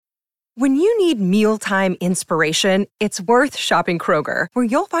When you need mealtime inspiration, it's worth shopping Kroger, where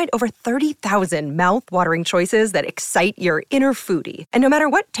you'll find over 30,000 mouth-watering choices that excite your inner foodie. And no matter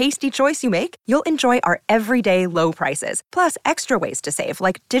what tasty choice you make, you'll enjoy our everyday low prices, plus extra ways to save,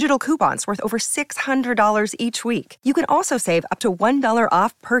 like digital coupons worth over $600 each week. You can also save up to $1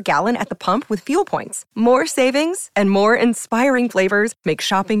 off per gallon at the pump with fuel points. More savings and more inspiring flavors make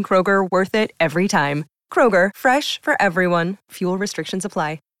shopping Kroger worth it every time. Kroger, fresh for everyone. Fuel restrictions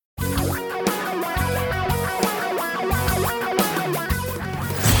apply.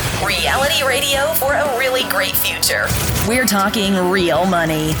 Reality radio for a really great future. We're talking real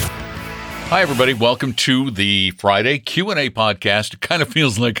money. Hi, everybody. Welcome to the Friday Q&A podcast. It kind of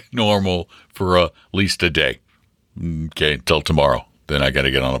feels like normal for at least a day. Okay, until tomorrow. Then I got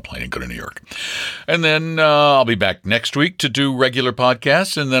to get on a plane and go to New York. And then I'll be back next week to do regular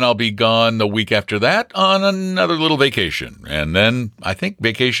podcasts. And then I'll be gone the week after that on another little vacation. And then I think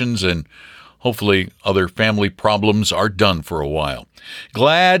vacations and hopefully other family problems are done for a while.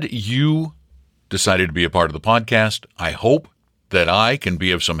 Glad you decided to be a part of the podcast. I hope that I can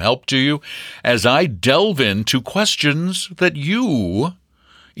be of some help to you as I delve into questions that you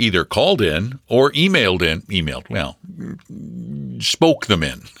either called in or spoke them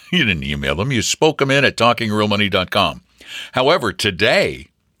in. You didn't email them. You spoke them in at talkingrealmoney.com. However, today,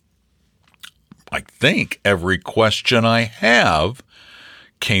 I think every question I have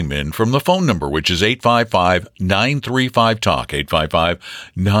came in from the phone number, which is 855-935-TALK,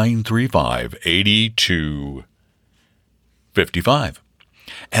 855-935-8255.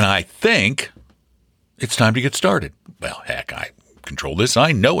 And I think it's time to get started. Well, heck, I control this.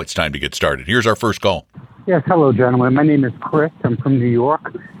 I know it's time to get started. Here's our first call. Yes, hello, gentlemen. My name is Chris. I'm from New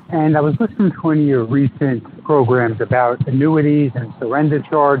York, and I was listening to one of your recent programs about annuities and surrender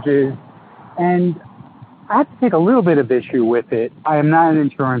charges, and I have to take a little bit of issue with it. I am not an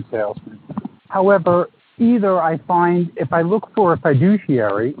insurance salesman. However, either I find if I look for a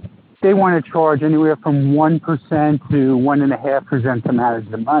fiduciary, they want to charge anywhere from 1% to 1.5% to manage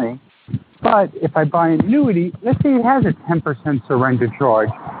the money. But if I buy an annuity, let's say it has a 10% surrender charge,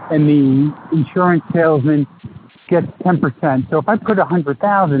 and the insurance salesman gets 10%. So if I put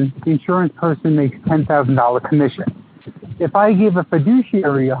 $100,000, the insurance person makes $10,000 commission. If I give a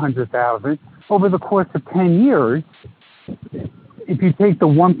fiduciary $100,000, over the course of 10 years, if you take the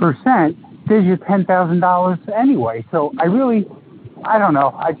 1%, there's your $10,000 anyway. So I don't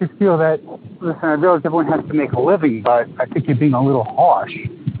know. I just feel that, listen, I realize everyone has to make a living, but I think you're being a little harsh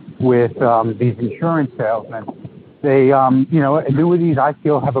with these insurance salesmen. They, annuities, I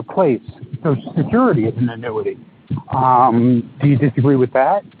feel, have a place. Social Security is an annuity. Do you disagree with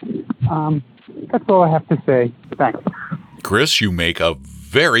that? That's all I have to say. Thanks. Chris, you make a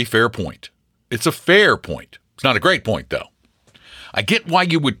very fair point. It's a fair point. It's not a great point, though. I get why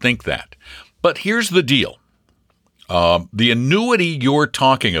you would think that. But here's the deal. The annuity you're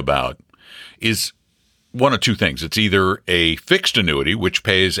talking about is one of two things. It's either a fixed annuity, which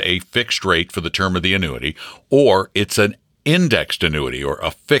pays a fixed rate for the term of the annuity, or it's an indexed annuity or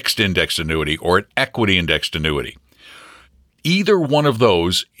a fixed indexed annuity or an equity indexed annuity. Either one of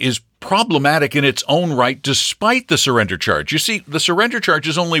those is problematic in its own right, despite the surrender charge. You see, the surrender charge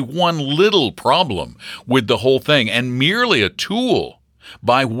is only one little problem with the whole thing and merely a tool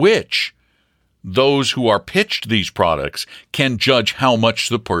by which those who are pitched these products can judge how much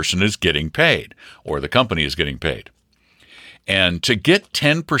the person is getting paid or the company is getting paid. And to get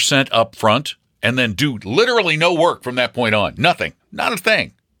 10% up front and then do literally no work from that point on, nothing, not a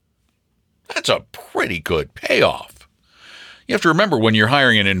thing, that's a pretty good payoff. You have to remember when you're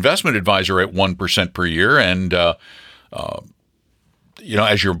hiring an investment advisor at 1% per year and,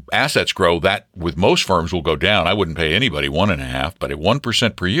 as your assets grow, that with most firms will go down. I wouldn't pay anybody 1.5%, but at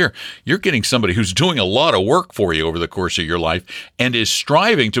 1% per year, you're getting somebody who's doing a lot of work for you over the course of your life and is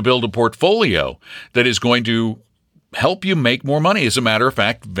striving to build a portfolio that is going to help you make more money. As a matter of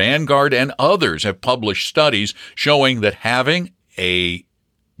fact, Vanguard and others have published studies showing that having a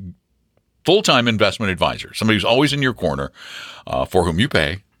full-time investment advisor, somebody who's always in your corner, for whom you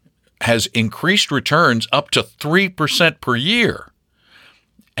pay, has increased returns up to 3% per year.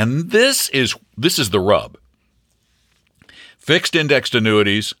 And this is the rub. Fixed indexed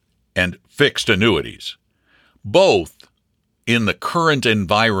annuities and fixed annuities, both in the current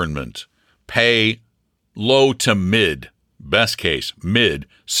environment, pay low to mid, best case, mid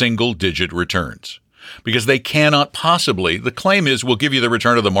single-digit returns. Because they cannot possibly, the claim is we'll give you the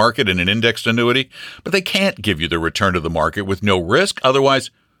return of the market in an indexed annuity, but they can't give you the return of the market with no risk. Otherwise,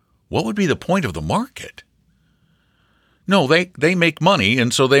 what would be the point of the market? No, they make money,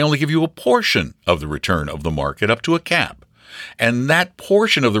 and so they only give you a portion of the return of the market up to a cap. And that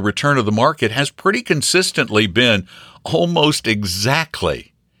portion of the return of the market has pretty consistently been almost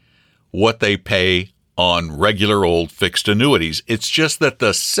exactly what they pay on regular old fixed annuities. It's just that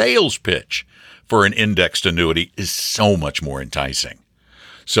the sales pitch for an indexed annuity is so much more enticing.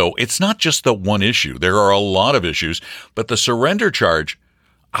 So it's not just the one issue. There are a lot of issues, but the surrender charge,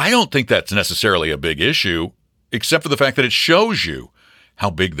 I don't think that's necessarily a big issue, except for the fact that it shows you how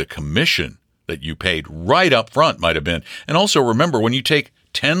big the commission that you paid right up front might have been. And also remember, when you take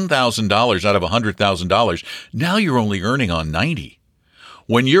 $10,000 out of $100,000, now you're only earning on $90,000.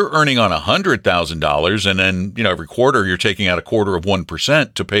 When you're earning on $100,000 and then, every quarter you're taking out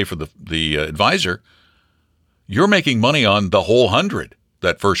 0.25% to pay for the advisor, you're making money on the whole 100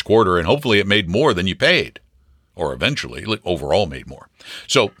 that first quarter, and hopefully it made more than you paid, or eventually overall made more.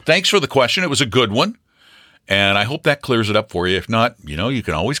 So thanks for the question. It was a good one. And I hope that clears it up for you. If not, you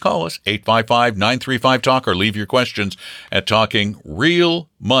can always call us, 855-935-TALK, or leave your questions at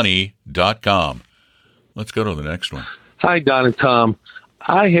talkingrealmoney.com. Let's go to the next one. Hi, Don and Tom.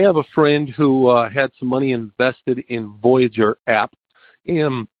 I have a friend who had some money invested in Voyager app,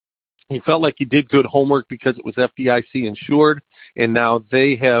 and he felt like he did good homework because it was FDIC insured, and now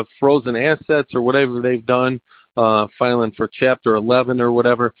they have frozen assets or whatever they've done, filing for Chapter 11 or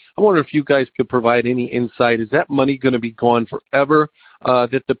whatever. I wonder if you guys could provide any insight. Is that money going to be gone forever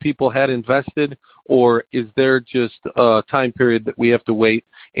that the people had invested, or is there just a time period that we have to wait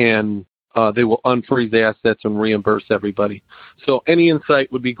and they will unfreeze the assets and reimburse everybody? So any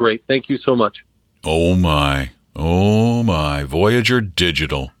insight would be great. Thank you so much. Oh, my. Voyager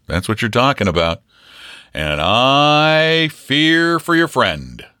Digital. That's what you're talking about. And I fear for your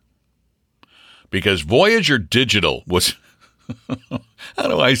friend. Because Voyager Digital was, how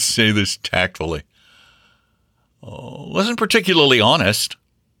do I say this tactfully? Wasn't particularly honest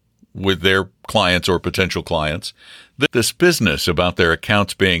with their clients or potential clients. This business about their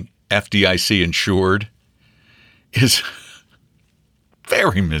accounts being FDIC insured is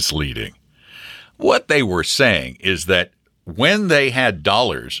very misleading. What they were saying is that when they had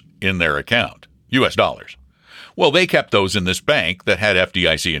dollars in their account, U.S. dollars, well, they kept those in this bank that had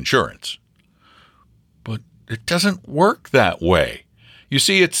FDIC insurance. But it doesn't work that way. You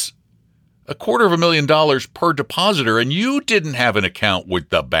see, it's $250,000 per depositor, and you didn't have an account with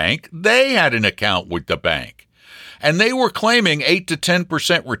the bank. They had an account with the bank. And they were claiming 8 to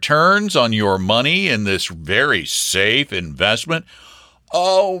 10% returns on your money in this very safe investment.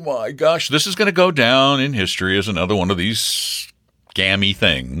 Oh, my gosh. This is going to go down in history as another one of these scammy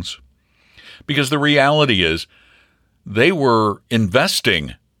things. Because the reality is they were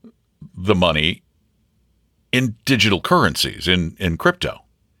investing the money in digital currencies, in crypto.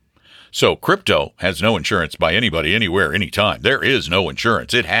 So crypto has no insurance by anybody, anywhere, anytime. There is no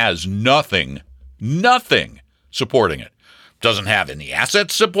insurance. It has nothing supporting it. Doesn't have any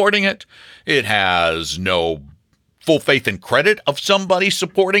assets supporting it. It has no full faith and credit of somebody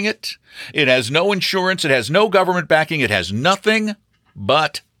supporting it. It has no insurance. It has no government backing. It has nothing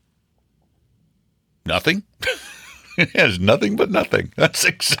but nothing. It has nothing but nothing. That's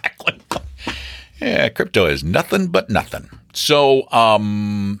exactly. Yeah, crypto is nothing but nothing. So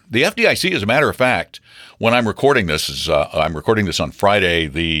the FDIC, as a matter of fact, when I'm recording this, I'm recording this on Friday,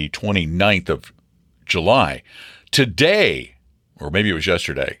 the 29th of July. Today, or maybe it was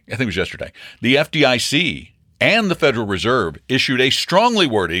yesterday, I think it was yesterday, the FDIC and the Federal Reserve issued a strongly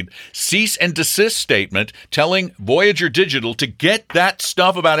worded cease and desist statement telling Voyager Digital to get that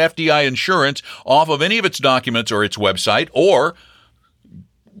stuff about FDI insurance off of any of its documents or its website, or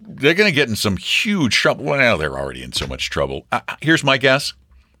they're going to get in some huge trouble. Well, now they're already in so much trouble. Here's my guess,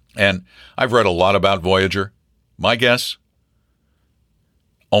 and I've read a lot about Voyager. My guess,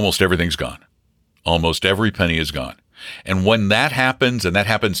 almost everything's gone. Almost every penny is gone. And when that happens, and that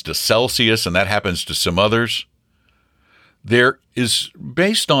happens to Celsius, and that happens to some others, there is,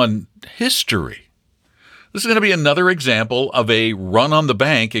 based on history, this is going to be another example of a run on the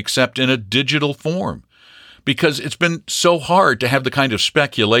bank, except in a digital form. Because it's been so hard to have the kind of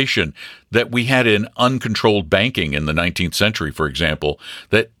speculation that we had in uncontrolled banking in the 19th century, for example,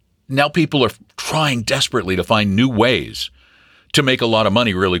 that now people are trying desperately to find new ways to make a lot of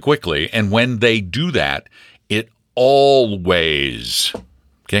money really quickly. And when they do that, it always,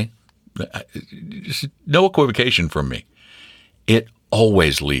 okay, no equivocation from me, it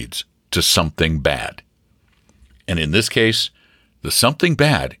always leads to something bad. And in this case, the something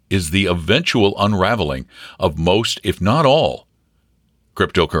bad is the eventual unraveling of most, if not all,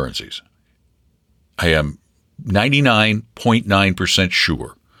 cryptocurrencies. I am 99.9%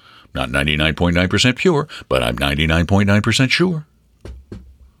 sure. Not 99.9% pure, but I'm 99.9% sure.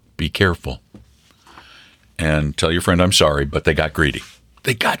 Be careful. and tell your friend I'm sorry, but they got greedy.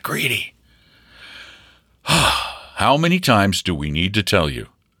 They got greedy. How many times do we need to tell you?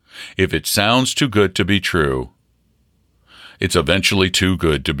 If it sounds too good to be true, it's eventually too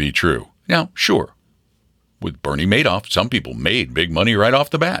good to be true. Now, sure, with Bernie Madoff, some people made big money right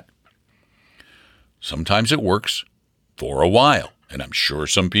off the bat. Sometimes it works for a while, and I'm sure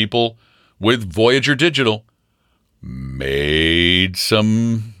some people with Voyager Digital made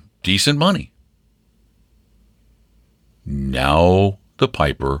some decent money. Now the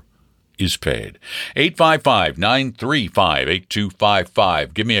piper is paid.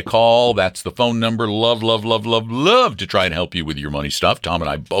 855-935-8255. Give me a call. That's the phone number. Love to try and help you with your money stuff. Tom and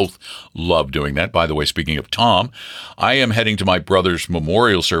I both love doing that. By the way, speaking of Tom, I am heading to my brother's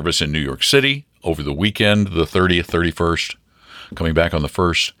memorial service in New York City over the weekend, the 30th, 31st, coming back on the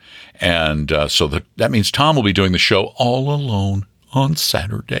 1st. And so that means Tom will be doing the show all alone on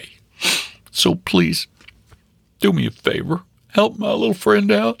Saturday. So please, do me a favor. Help my little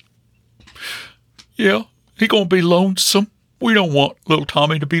friend out. Yeah, he gonna be lonesome. We don't want little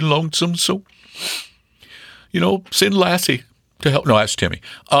Tommy to be lonesome, so, send Lassie to help. No, that's Timmy.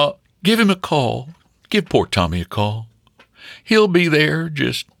 Give him a call. Give poor Tommy a call. He'll be there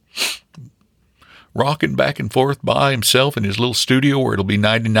just rocking back and forth by himself in his little studio where it'll be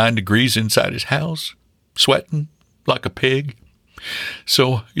 99 degrees inside his house, sweating like a pig.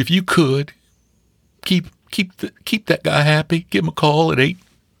 So if you could, keep that guy happy. Give him a call at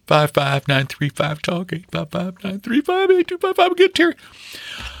 855-935-TALK, 855-935-8255. Get Terry.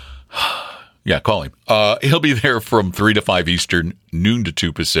 Yeah, call him. He'll be there from 3 to 5 Eastern, noon to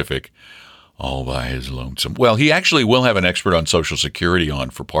 2 Pacific, all by his lonesome. Well, he actually will have an expert on Social Security on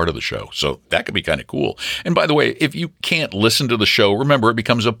for part of the show, so that could be kind of cool. And by the way, if you can't listen to the show, remember it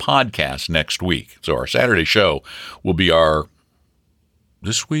becomes a podcast next week. So our Saturday show will be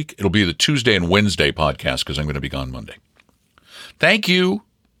this week, it'll be the Tuesday and Wednesday podcast because I'm going to be gone Monday. Thank you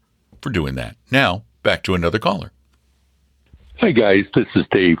for doing that. Now, back to another caller. Hi, guys. This is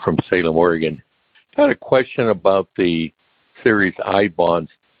Dave from Salem, Oregon. I had a question about the Series I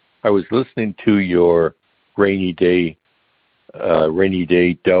bonds. I was listening to your Rainy Day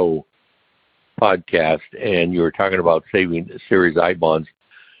Doe podcast, and you were talking about saving Series I bonds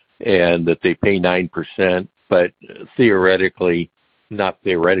and that they pay 9%, but not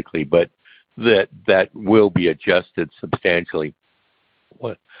theoretically, but that will be adjusted substantially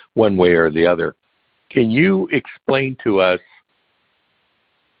one way or the other. Can you explain to us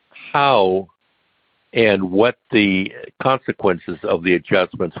how and what the consequences of the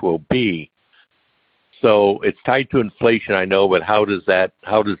adjustments will be? So it's tied to inflation, I know, but how does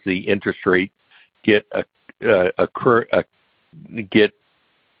the interest rate get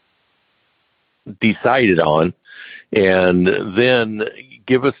decided on? And then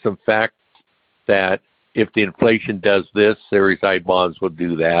give us some facts that if the inflation does this, Series I bonds will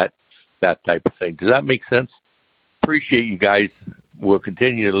do that type of thing. Does that make sense? Appreciate you guys. We'll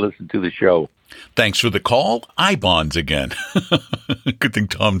continue to listen to the show. Thanks for the call. I bonds again. Good thing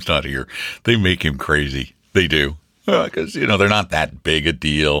Tom's not here. They make him crazy. They do. Because, they're not that big a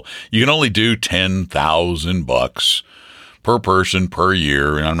deal. You can only do $10,000 per person per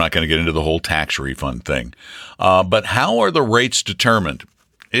year, and I'm not going to get into the whole tax refund thing. But how are the rates determined?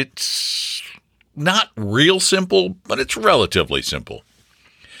 It's not real simple, but it's relatively simple.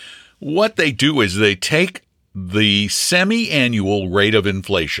 What they do is they take the semi-annual rate of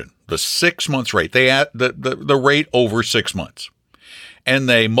inflation, the 6 months rate. They add the rate over 6 months, and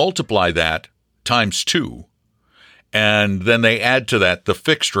they multiply that times 2. And then they add to that the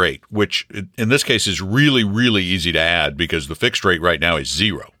fixed rate, which in this case is really, really easy to add because the fixed rate right now is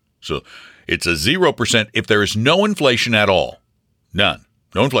 0. So it's a 0%. If there is no inflation at all, none,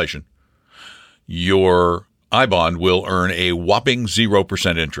 no inflation, your I-bond will earn a whopping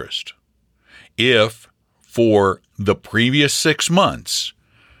 0% interest. If for the previous 6 months,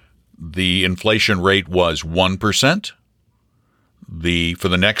 the inflation rate was 1%, for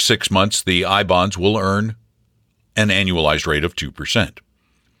the next 6 months, the I-bonds will earn an annualized rate of 2%.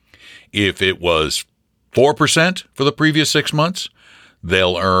 If it was 4% for the previous 6 months,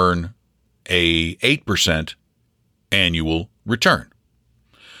 they'll earn a 8% annual return.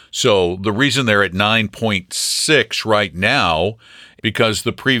 So the reason they're at 9.6 right now, because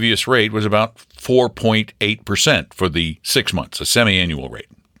the previous rate was about 4.8% for the 6 months, a semi-annual rate.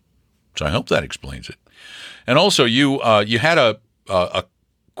 So I hope that explains it. And also, you had a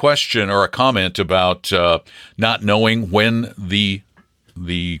question or a comment about not knowing when the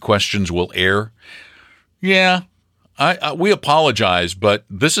questions will air. Yeah, we apologize, but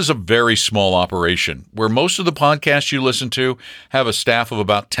this is a very small operation. Where most of the podcasts you listen to have a staff of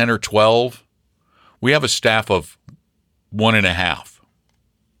about 10 or 12, We have a staff of 1.5.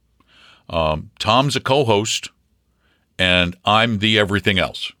 Tom's a co-host, and I'm the everything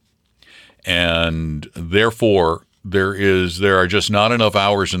else. And therefore, there are just not enough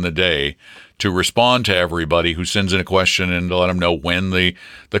hours in the day to respond to everybody who sends in a question and to let them know when the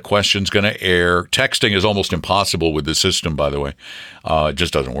question's going to air. Texting is almost impossible with the system, by the way. It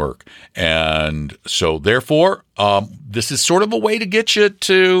just doesn't work. And so therefore, this is sort of a way to get you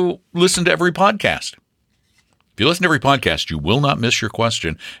to listen to every podcast. If you listen to every podcast, you will not miss your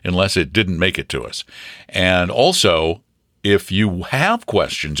question unless it didn't make it to us. And also, if you have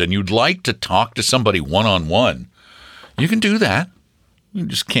questions and you'd like to talk to somebody one-on-one, you can do that. You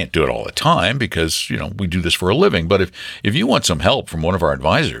just can't do it all the time because, we do this for a living. But if you want some help from one of our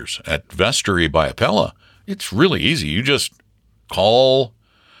advisors at Vestory by Appella, it's really easy. You just call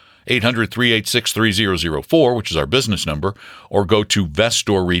 800-386-3004, which is our business number, or go to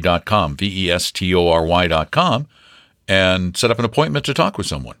vestory.com, vestory.com, and set up an appointment to talk with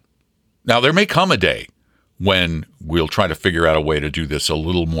someone. Now, there may come a day when we'll try to figure out a way to do this a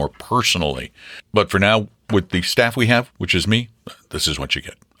little more personally. But for now, with the staff we have, which is me, this is what you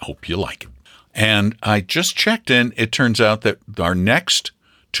get. Hope you like it. And I just checked in. It turns out that our next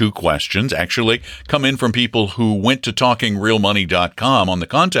 2 questions actually come in from people who went to talkingrealmoney.com on the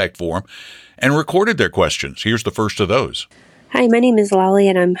contact form and recorded their questions. Here's the first of those. Hi, my name is Lolly,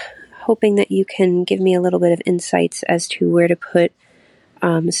 and I'm hoping that you can give me a little bit of insights as to where to put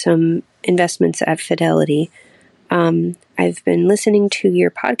some investments at Fidelity. I've been listening to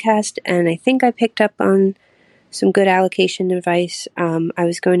your podcast, and I think I picked up on some good allocation advice. I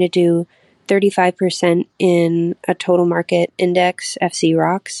was going to do 35% in a total market index, FC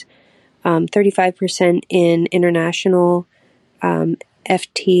Rocks, 35% in international, FTIHX,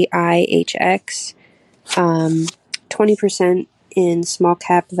 20% in small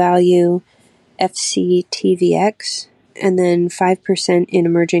cap value, FCTVX, and then 5% in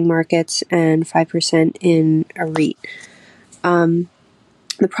emerging markets and 5% in a REIT.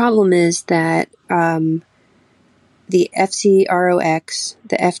 The problem is that the FCROX,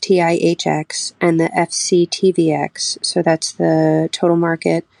 the FTIHX, and the FCTVX, so that's the total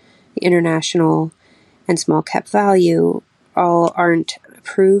market, the international, and small cap value, all aren't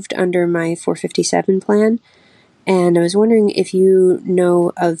approved under my 457 plan. And I was wondering if you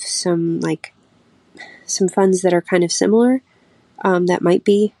know of some funds that are kind of similar that might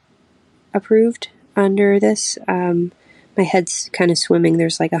be approved under this. My head's kind of swimming.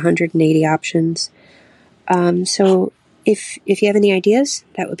 There's 180 options. So if you have any ideas,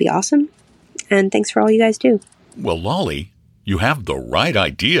 that would be awesome. And thanks for all you guys do. Well, Lolly, you have the right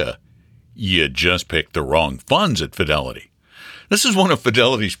idea. You just picked the wrong funds at Fidelity. This is one of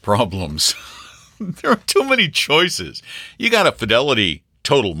Fidelity's problems. There are too many choices. You got a Fidelity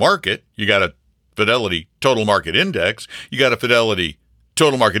Total Market. You got a Fidelity Total Market Index. You got a Fidelity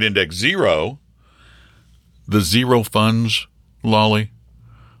Total Market Index Zero. The zero funds, Lolly,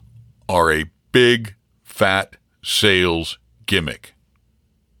 are a big, fat sales gimmick.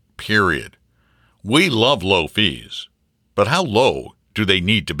 Period. We love low fees, but how low do they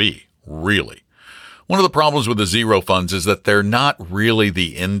need to be, really? One of the problems with the zero funds is that they're not really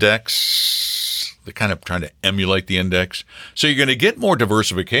the index. They're kind of trying to emulate the index. So you're going to get more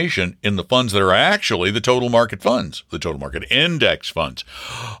diversification in the funds that are actually the total market funds, the total market index funds.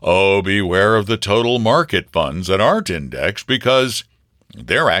 Oh, beware of the total market funds that aren't indexed because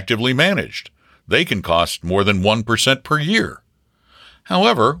they're actively managed. They can cost more than 1% per year.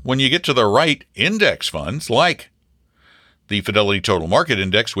 However, when you get to the right index funds, like the Fidelity Total Market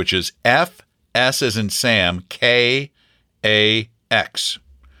Index, which is FS as in Sam, KAX,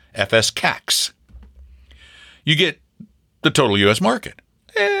 FSCAX, you get the total U.S. market.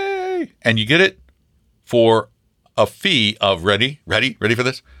 Hey! And you get it for a fee of, ready for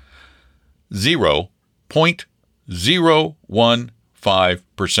this?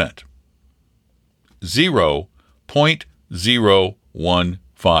 0.015%.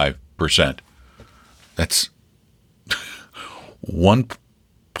 0.015%. That's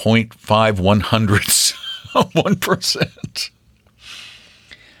 1.5100ths of 1%.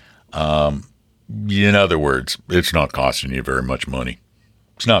 In other words, it's not costing you very much money.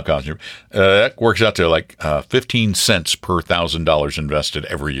 It's not costing you. That works out to 15 cents per $1,000 invested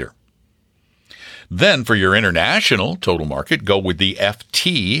every year. Then for your international total market, go with the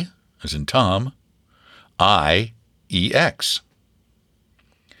FT, as in Tom, IEX.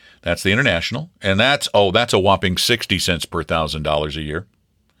 That's the international. And that's a whopping 60 cents per $1,000 a year.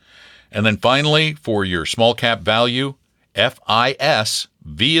 And then finally, for your small cap value, FIS,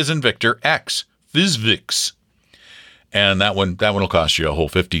 V as in Victor, X, FISVIX. And that one will cost you a whole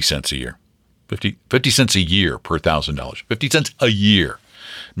 50 cents a year. 50 cents a year per $1,000. 50 cents a year.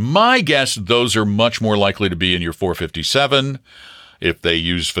 My guess, those are much more likely to be in your 457. If they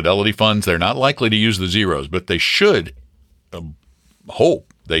use Fidelity funds, they're not likely to use the zeros, but they should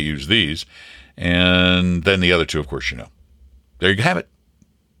hope they use these. And then the other two, of course, There you have it.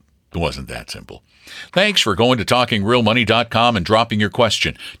 It wasn't that simple. Thanks for going to TalkingRealMoney.com and dropping your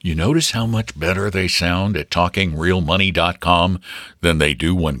question. You notice how much better they sound at TalkingRealMoney.com than they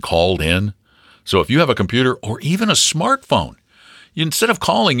do when called in? So if you have a computer or even a smartphone, instead of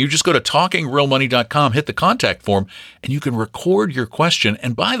calling, you just go to TalkingRealMoney.com, hit the contact form, and you can record your question.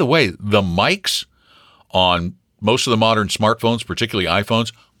 And by the way, the mics on most of the modern smartphones, particularly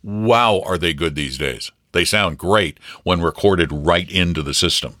iPhones, wow, are they good these days. They sound great when recorded right into the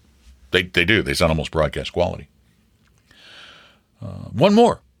system. They do. They sound almost broadcast quality. One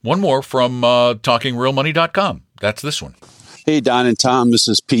more from TalkingRealMoney.com. That's this one. Hey, Don and Tom, this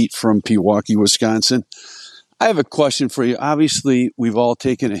is Pete from Pewaukee, Wisconsin. I have a question for you. Obviously, we've all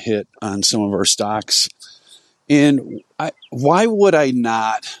taken a hit on some of our stocks. And why would I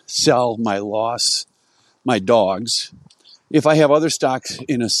not sell my dogs, if I have other stocks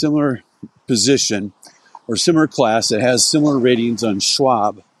in a similar position or similar class that has similar ratings on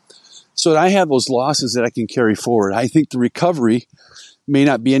Schwab, so that I have those losses that I can carry forward? I think the recovery may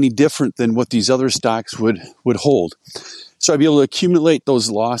not be any different than what these other stocks would hold. So I'd be able to accumulate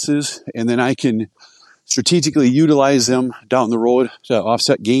those losses, and then I can strategically utilize them down the road to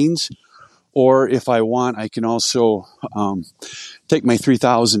offset gains. Or if I want, I can also take my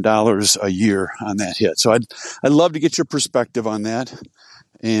 $3,000 a year on that hit. So I'd love to get your perspective on that.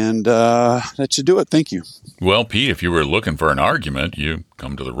 And that should do it. Thank you. Well, Pete, if you were looking for an argument, you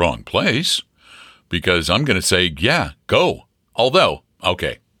come to the wrong place, because I'm going to say, yeah, go. Although,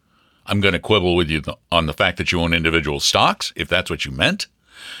 okay, I'm going to quibble with you on the fact that you own individual stocks, if that's what you meant.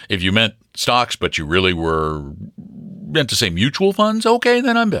 If you meant stocks, but you really were meant to say mutual funds, okay,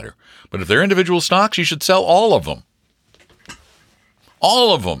 then I'm better. But if they're individual stocks, you should sell all of them.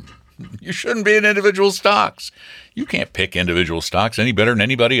 All of them. You shouldn't be in individual stocks. You can't pick individual stocks any better than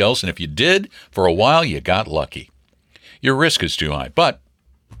anybody else. And if you did, for a while, you got lucky. Your risk is too high. But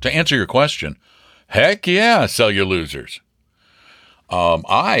to answer your question, heck yeah, sell your losers.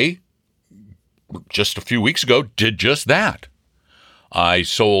 I, just a few weeks ago, did just that. I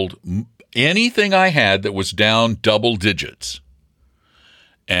sold anything I had that was down double digits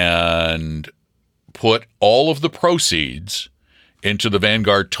and put all of the proceeds into the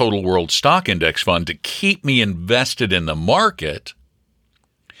Vanguard Total World Stock Index Fund to keep me invested in the market.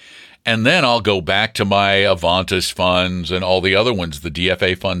 And then I'll go back to my Avantis funds and all the other ones, the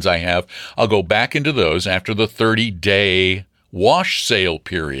DFA funds I have. I'll go back into those after the 30-day wash sale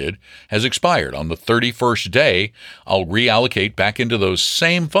period has expired. On the 31st day, I'll reallocate back into those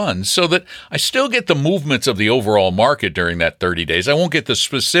same funds so that I still get the movements of the overall market during that 30 days. I won't get the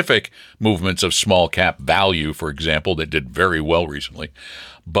specific movements of small cap value, for example, that did very well recently.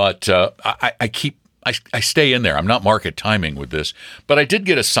 But I stay in there. I'm not market timing with this, but I did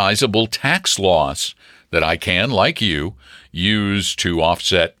get a sizable tax loss that I can, like you, use to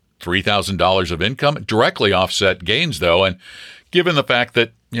offset $3,000 of income, directly offset gains, though. And given the fact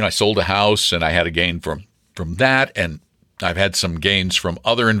that, I sold a house and I had a gain from that, and I've had some gains from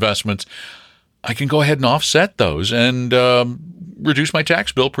other investments, I can go ahead and offset those and reduce my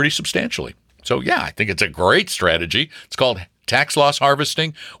tax bill pretty substantially. So, yeah, I think it's a great strategy. It's called tax loss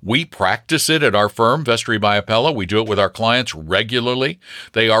harvesting. We practice it at our firm, Vestry by Appella. We do it with our clients regularly.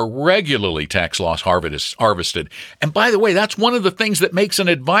 They are regularly tax loss harvested. And by the way, that's one of the things that makes an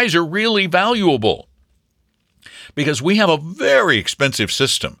advisor really valuable, because we have a very expensive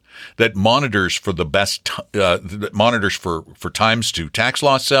system that monitors for the best, that monitors for times to tax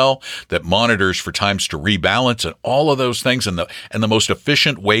loss sell, that monitors for times to rebalance, and all of those things, and the most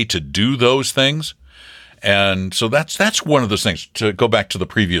efficient way to do those things. And so that's one of those things. To go back to the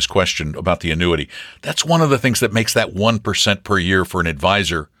previous question about the annuity, that's one of the things that makes that 1% per year for an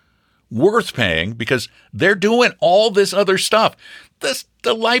advisor worth paying, because they're doing all this other stuff.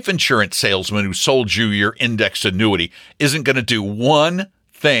 The life insurance salesman who sold you your indexed annuity isn't going to do one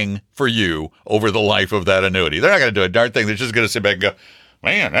thing for you over the life of that annuity. They're not going to do a darn thing. They're just going to sit back and go,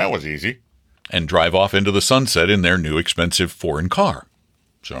 man, that was easy, and drive off into the sunset in their new expensive foreign car.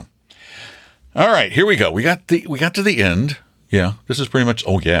 So. All right, here we go. We got to the end. Yeah, this is pretty much.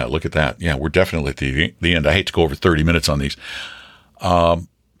 Oh yeah, look at that. Yeah, we're definitely at the end. I hate to go over 30 minutes on these.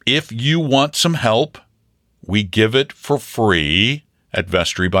 If you want some help, we give it for free at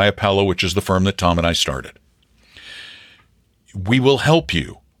Vestry by Appella, which is the firm that Tom and I started. We will help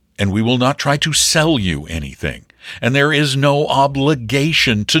you, and we will not try to sell you anything. and there is no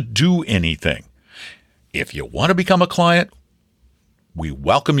obligation to do anything. If you want to become a client, we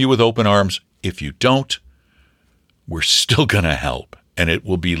welcome you with open arms. If you don't, we're still going to help, and it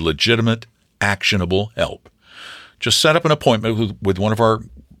will be legitimate, actionable help. Just set up an appointment with one of our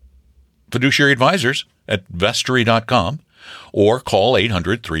fiduciary advisors at vestory.com or call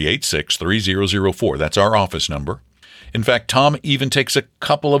 800-386-3004. That's our office number. In fact, Tom even takes a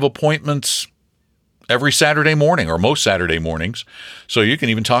couple of appointments every Saturday morning or most Saturday mornings, so you can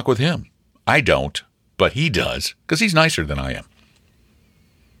even talk with him. I don't, but he does because he's nicer than I am.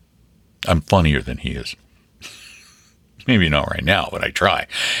 I'm funnier than he is. Maybe not right now, but I try.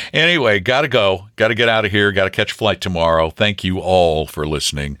 Anyway, got to go. Got to get out of here. Got to catch a flight tomorrow. Thank you all for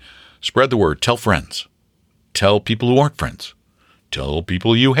listening. Spread the word. Tell friends. Tell people who aren't friends. Tell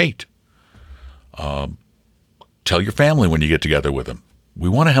people you hate. Tell your family when you get together with them. We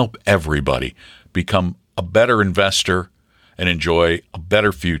want to help everybody become a better investor and enjoy a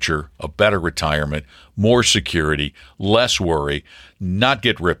better future, a better retirement, more security, less worry, not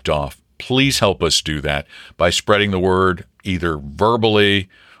get ripped off. Please help us do that by spreading the word either verbally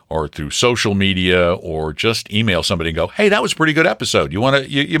or through social media, or just email somebody and go, hey, that was a pretty good episode. You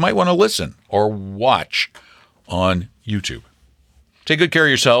might want to listen or watch on YouTube. Take good care of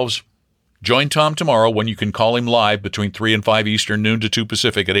yourselves. Join Tom tomorrow when you can call him live between 3 and 5 Eastern, noon to 2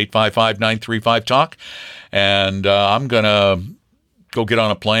 Pacific at 855-935-TALK. And I'm going to go get on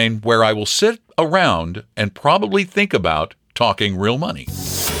a plane where I will sit around and probably think about talking real money.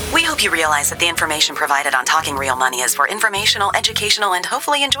 We hope you realize that the information provided on Talking Real Money is for informational, educational, and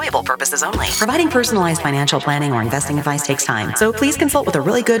hopefully enjoyable purposes only. Providing personalized financial planning or investing advice takes time, so please consult with a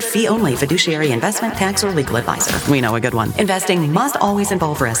really good fee-only fiduciary investment, tax, or legal advisor. We know a good one. Investing must always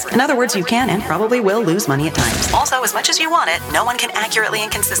involve risk. In other words, you can and probably will lose money at times. Also, as much as you want it, no one can accurately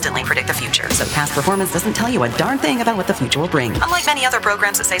and consistently predict the future, so past performance doesn't tell you a darn thing about what the future will bring. Unlike many other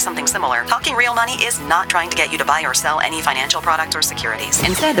programs that say something similar, Talking Real Money is not trying to get you to buy or sell any financial products or securities.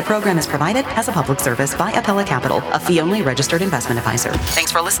 Instead, the program is provided as a public service by Apella Capital, a fee-only registered investment advisor.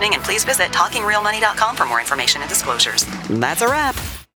 Thanks for listening, and please visit TalkingRealMoney.com for more information and disclosures. That's a wrap.